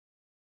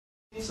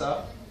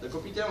the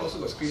kopitiam also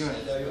got screen on.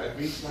 I tell you, I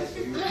bring slides for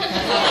you. On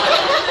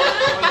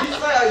this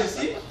side, you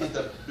see, is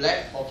the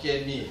black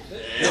Hokkien Mee.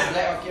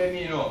 Black Hokkien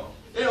Mee, you know.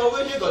 Then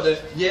over here got the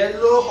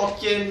yellow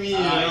Hokkien Mee, you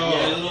know.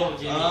 Yellow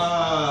Hokkien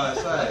Mee.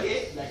 That's right.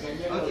 Okay, like a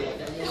yellow.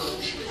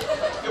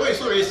 Hey, why you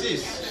so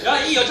racist?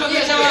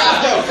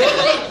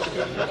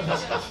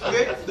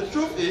 Okay, the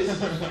truth is,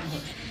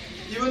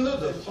 even though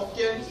the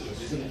Hokkien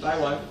is in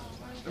Taiwan,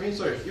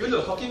 even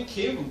though Hokkien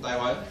came from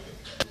Taiwan,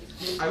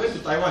 I went to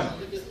Taiwan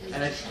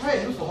and I tried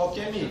and look for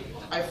Hokkien Mee.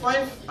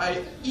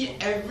 I eat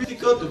every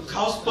tickle to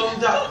cow sperm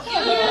duck.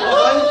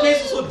 One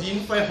place also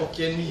didn't find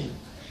Hokkien Mee.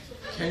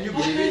 Can you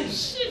believe it?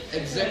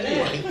 Exactly.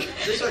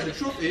 That's why the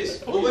truth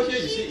is, over here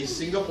you see is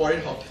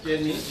Singaporean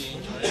Hokkien Mee,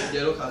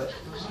 yellow color,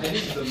 and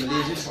this is the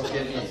Malaysian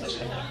Hokkien Mee.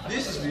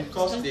 This is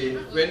because they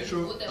went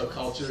through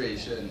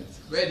acculturation,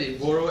 where they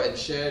borrow and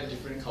share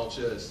different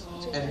cultures.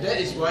 And that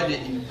is why they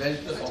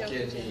invented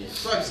Hokkien Mee.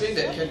 So I'm saying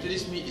that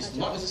Cantonese Mee is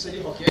not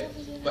necessarily Hokkien,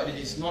 but it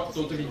is not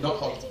totally not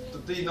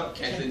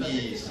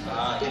Cantonese.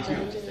 Thank you.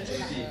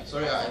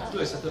 Sorry, I'm too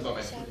excited about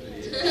my food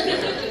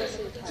today.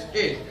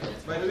 Hey,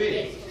 by the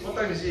way, what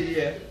time is it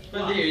here?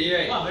 Wow,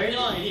 very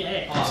long already,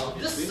 eh?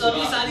 This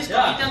service, this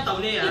kopitiam tau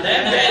leh. Damn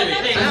bad.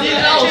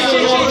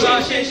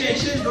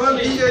 Don't want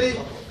to be here already.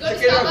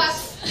 Check it out.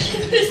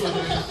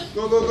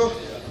 Go.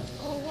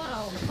 Oh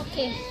wow.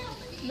 Okay.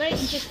 Very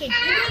interesting.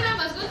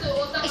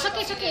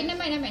 It's okay.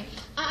 Never mind.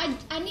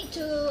 I need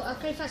to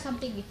clarify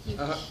something with you.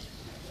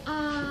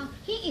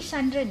 He is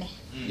Sandran, eh?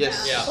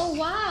 Yes. Oh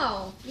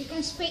wow. You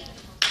can speak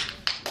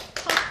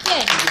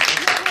Hokkien.